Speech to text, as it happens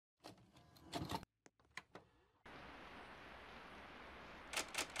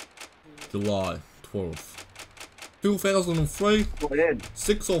July 12th, 2003, Not in.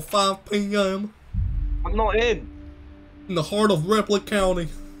 6:05 p.m. I'm not in. in the heart of Repleh County.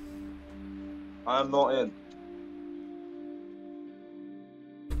 I am not in.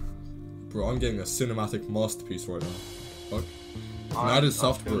 Bro, I'm getting a cinematic masterpiece right now. Fuck. I'm United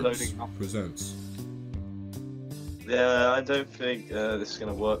still Softworks loading up. presents. Yeah, I don't think this is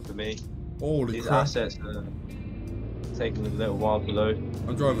gonna work for me. Holy These crap. assets are taking a little while to load.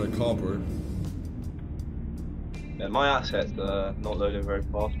 I'm driving a car, bro. Yeah, my assets are not loading very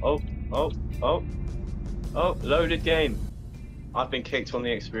fast. Oh, loaded game. I've been kicked from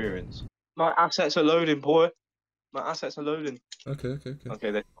the experience. My assets are loading, boy. My assets are loading. Okay.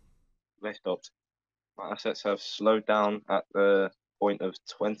 Okay, they stopped. My assets have slowed down at the point of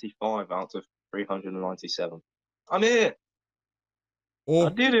 25 out of 397. I'm here. I Oh,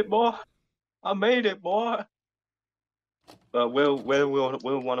 did it, boy. I made it, boy. But will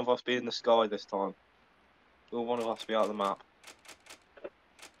one of us be in the sky this time? Will one of us be out of the map?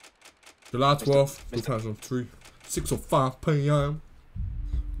 July 12th, Mr. 2003, 6:05 p.m.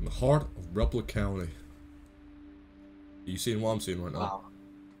 in the heart of Repleh County. Are you seeing what I'm seeing right now? Wow.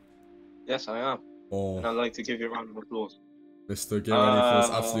 Yes, I am. Oh, And I'd like to give you a round of applause. Mister, get ready for this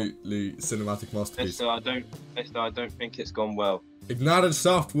absolutely cinematic masterpiece. Mister, I don't think it's gone well. United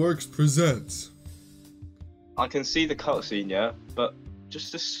Softworks presents. I can see the cutscene, yeah, but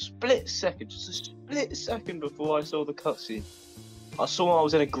just a split second before I saw the cutscene, I saw I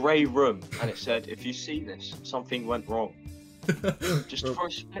was in a grey room and it said, if you see this, something went wrong. Just for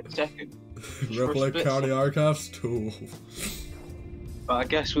a split second. Repleh County Archives 2. But I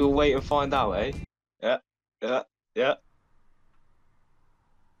guess we'll wait and find out, eh? Yeah.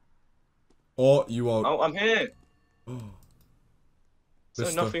 Oh, you are. Oh, I'm here! Oh. So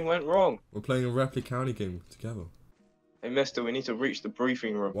Mister, nothing went wrong. we're playing a Repleh County game together. Hey, mister, we need to reach the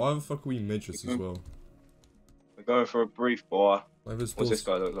briefing room. Why the fuck are we midgets as well? We're going for a brief, boy. Like this What's this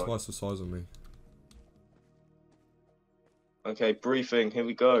guy look like? twice the size of me. Okay, briefing, here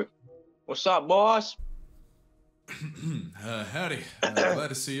we go. What's up, boss? Howdy. Glad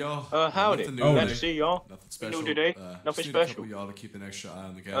to see y'all. Howdy. Nothing Glad new to see y'all. Nothing special. New today. Nothing just special. Need a couple of y'all to keep an extra eye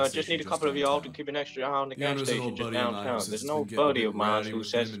on the gas station. Just need a couple of y'all to keep an extra eye on the gas there's an station old just buddy of mine downtown. who says There's it's an old been getting a buddy bit of mine rowdy who with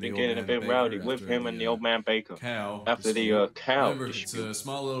says him it's and been the getting a old bit man rowdy Baker with after him and the old man Baker. cow After the dispute. cow Remember, it's dispute. a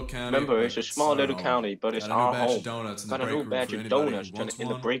small little county. Remember, it's a small little home. county, but it's Got a new our batch of home. donuts in the Got a break new room batch for of anybody who donuts wants in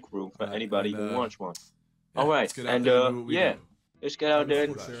the one. break room for Right, anybody and, who wants one. yeah, Alright, let's get out and there and do what we do. let's get out there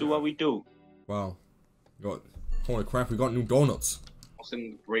and do what we do. Wow. Holy crap, we got new donuts. What's in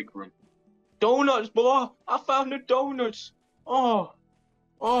the break room? Donuts, boy! I found the donuts! Oh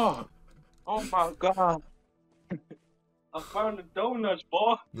my god! I found the donuts,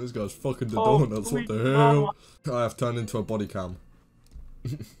 boy! This guy's fucking the Oh, donuts, what the sweet hell? I have turned into a body cam.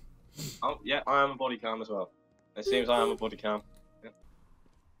 Oh, yeah, I am a body cam as well. It seems I am a body cam. Yeah.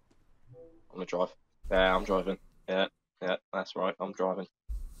 I'm gonna drive. Yeah, I'm driving. Yeah, that's right, I'm driving.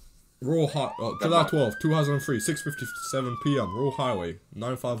 Rural July 12th, 2003, 6:57 p.m. Rural Highway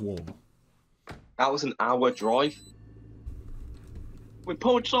 951. That was an hour drive? We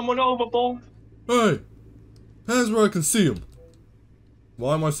pulled someone over, boy! Hey! Hands where I can see him.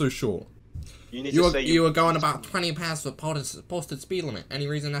 Why am I so short? You need to say you were going about 20 past the posted speed limit. Any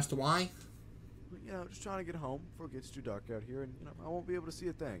reason as to why? You know, just trying to get home before it gets too dark out here, and I won't be able to see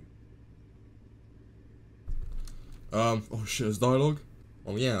a thing. Oh shit, it's dialogue?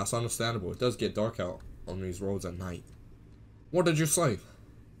 Oh yeah, that's understandable. It does get dark out on these roads at night. What did you say?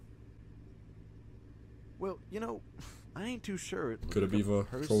 Well, you know, I ain't too sure. It Could it be the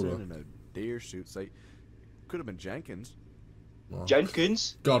person troller? in a deer suit. Say, could have been Jenkins. Oh,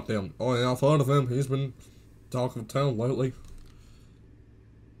 Jenkins? goddamn. Oh yeah, I've heard of him. He's been talk of town lately.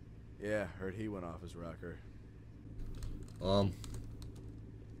 Yeah, heard he went off his rocker.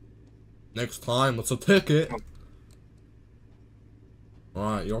 Next time, it's a ticket.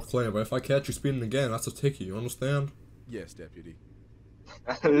 Alright, you're clear, but if I catch you speeding again, that's a ticket, you understand? Yes, deputy.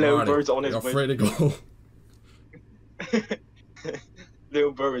 Little Bird's on his you're way. free to go.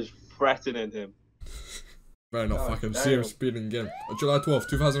 Little Bird is threatening him. Better not fucking see him speeding again. July 12th,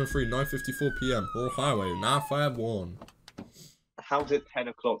 2003, 9:54 p.m. Rural Highway 951. How's it 10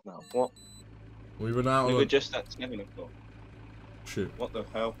 o'clock now? What? We've been out We of... were just at 7 o'clock. Shit. What the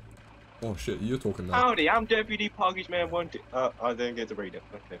hell? Oh shit, you're talking now. Howdy, I'm Deputy Poggy's Man 1. I didn't get to read it.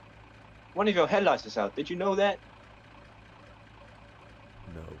 Okay. One of your headlights is out. Did you know that?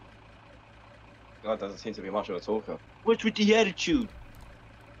 No. God doesn't seem to be much of a talker. What's with the attitude?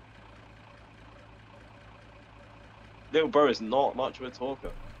 Little Bro is not much of a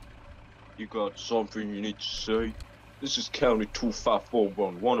talker. You got something you need to say? This is County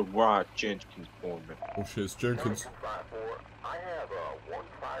 25411. One of Ryan Jenkins for me. Oh shit, it's Jenkins. 254. I have one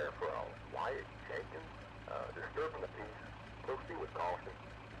fire for Wyatt Jenkins. Disturbing the peace. Proceed with caution.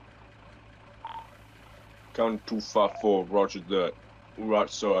 County 254, roger that.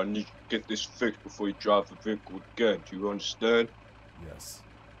 Alright, sir, I need to get this fixed before you drive the vehicle again. Do you understand? Yes.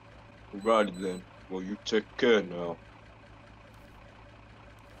 Alrighty then. Well, you take care now.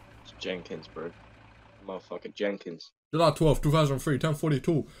 It's Jenkins, bro. Motherfucker Jenkins. July 12, 2003,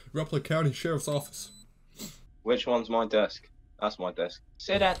 1042, Repleh County Sheriff's Office. Which one's my desk? That's my desk.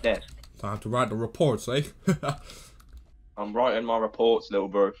 Sit at desk. Time to write the reports, eh? I'm writing my reports, little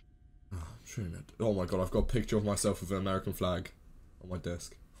bro. Oh my god, I've got a picture of myself with an American flag on my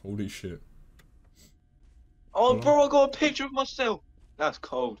desk. Holy shit. Oh, bro, I got a picture of myself. That's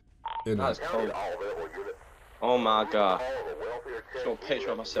cold. That's Innit? cold. Oh my god. Just got a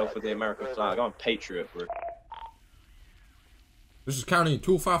picture of myself with the American flag. I'm a patriot, bro. This is County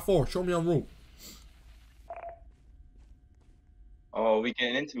 254, show me on route. Oh, we're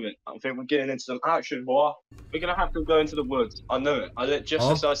getting into it. I think we're getting into some action, boy. We're gonna have to go into the woods. I know it.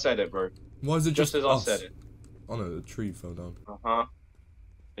 Just as I said it, bro. Why is it Just as us? I said it. Oh no, the tree fell down. Are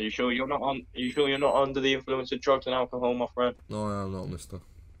you sure you're not on? Are you sure you're not under the influence of drugs and alcohol, my friend? No, I am not, mister.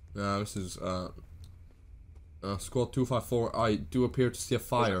 Yeah, this is, Squad 254, I do appear to see a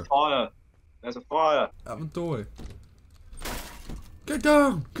fire. There's a fire. There's a fire. Out the doorway. Get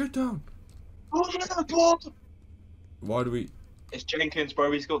down! Get down! Oh my god! Why do we... It's Jenkins,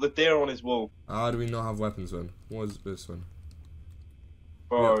 bro. He's got the deer on his wall. How do we not have weapons then? What is this one?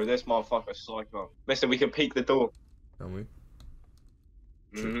 Bro, this motherfucker's psycho. Mister, we can peek the door. Can we?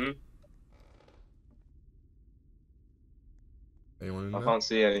 Mm-hmm. Anyone in I there? can't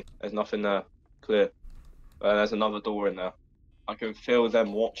see any. There's nothing there. Clear. There's another door in there. I can feel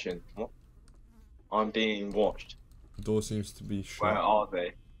them watching. What? I'm being watched. The door seems to be shut. Where are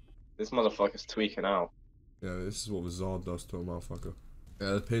they? This motherfucker's tweaking out. Yeah, this is what the Zard does to a motherfucker. Yeah,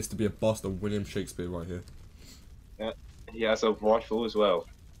 there appears to be a bust of William Shakespeare right here. Yeah, he has a rifle as well.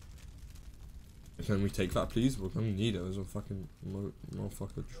 Can we take that, please? We're gonna need it. There's a fucking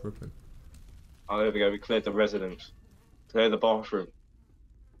motherfucker tripping. Oh, there we go. We cleared the residence. Clear the bathroom.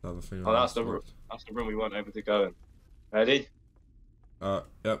 That other thing Oh, that's the room. That's the room we weren't able to go in. Ready?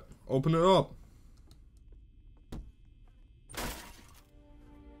 Yep. Open it up.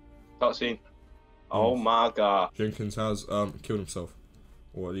 Cutscene. Oh my god. Jenkins has killed himself,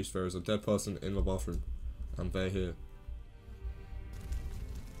 or at least there is a dead person in the bathroom, and they're here.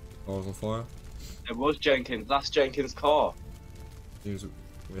 Car's on fire. It was Jenkins. That's Jenkins' car. Seems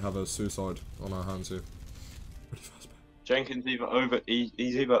we have a suicide on our hands here. Pretty fast, man. Jenkins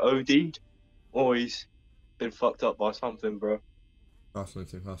he's either OD'd or he's been fucked up by something, bro.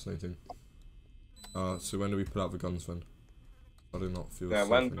 Fascinating, fascinating. So when do we put out the guns then? I do not feel. Yeah, safe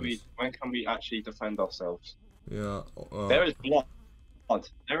when in can this. we actually defend ourselves? Yeah. There is blood.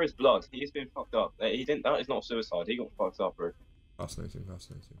 There is blood. He's been fucked up. He didn't. That is not suicide. He got fucked up, bro. Fascinating,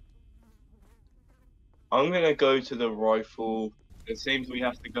 fascinating. I'm gonna go to the rifle. It seems we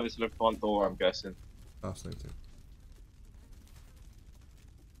have to go to the front door. I'm guessing. Fascinating.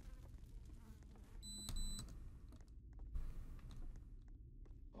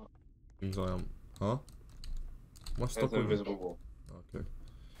 Seems I am. Huh? Am I stuck There's an with invisible wall. Okay.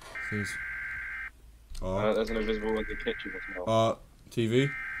 Seems. There's an invisible wall in the kitchen as well.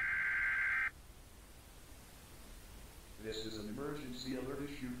 TV. This is an emergency alert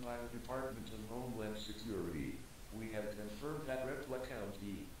issued by the Department of Homeland Security. We have confirmed that Repleh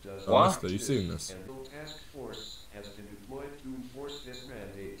County does What? not Are you seeing this? and no task force has been deployed to enforce this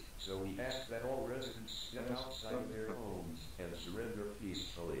mandate, so we ask that all residents step outside of their homes and surrender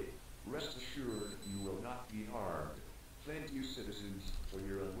peacefully. Rest assured you will not be harmed. Thank you, citizens, for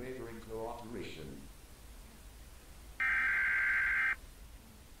your unwavering cooperation.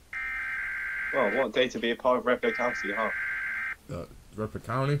 Well, what a day to be a part of Repleh County, huh? Repleh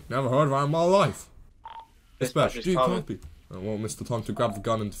County? Never heard of it in my life. Dispatch, is do coming. copy. I want Mr. Tom to grab the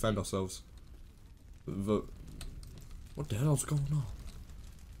gun and defend ourselves. What the hell's going on?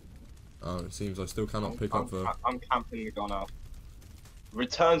 Oh, it seems I still cannot pick up the... I'm camping the gun out.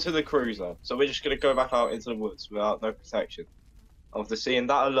 Return to the cruiser. So we're just gonna go back out into the woods without no protection. After seeing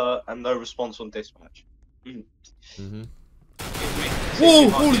that alert and no response on dispatch. Mm-hmm. Whoa!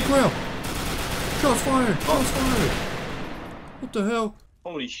 Holy crap! Shots fired! Shots fired! What the hell?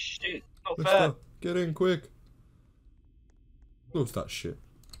 Holy shit! Not Mister, fair. get in quick! Close that shit.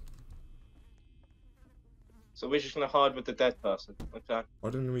 So we're just gonna hide with the dead person. Okay. Why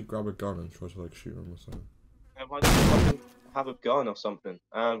didn't we grab a gun and try to like shoot him or something? Yeah, why don't you fucking have a gun or something?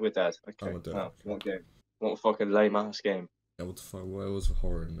 And we're dead. Okay. we're dead. No, not game. What a fucking lame ass game. Yeah, what the fuck? Where was the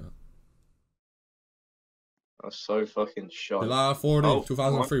horror in that? I was so fucking shocked. July 40, Oh,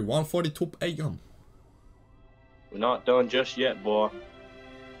 2003, 1:42 a.m. We're not done just yet, boy.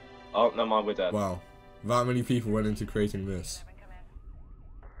 Oh, no mind, we're dead. Wow, that many people went into creating this.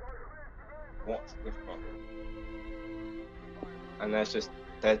 What the fuck? And there's just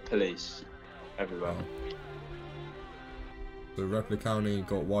dead police everywhere. So Repleh County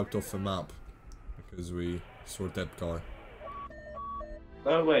got wiped off the map because we saw a dead guy.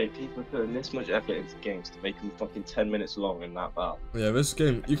 No way, people are putting this much effort into games to make them fucking 10 minutes long and that bad. Yeah, this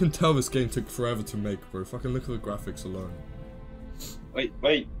game, you can tell this game took forever to make, bro. Fucking look at the graphics alone. Wait,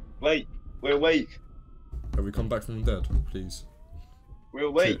 we're awake. Have we come back from the dead, please? We're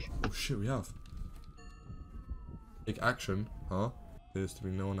awake. Shit. Oh shit, we have. Take action, huh? Appears to be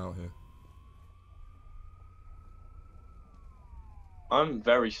no one out here. I'm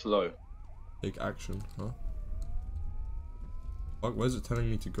very slow. Take action, huh? Fuck, where's it telling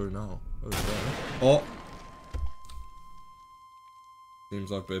me to go now? Over there. Oh!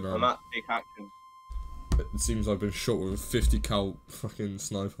 Seems I've been, I'm at big action. it seems I've been shot with a 50 cal fucking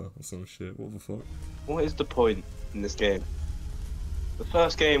sniper or some shit. What the fuck? What is the point in this game? The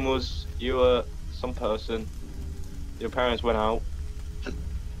first game was you were some person, your parents went out,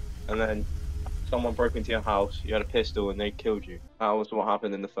 and then someone broke into your house, you had a pistol and they killed you. That was what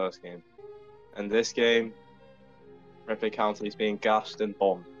happened in the first game. And this game, Repleh County is being gassed and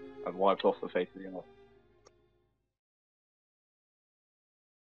bombed and wiped off the face of the earth.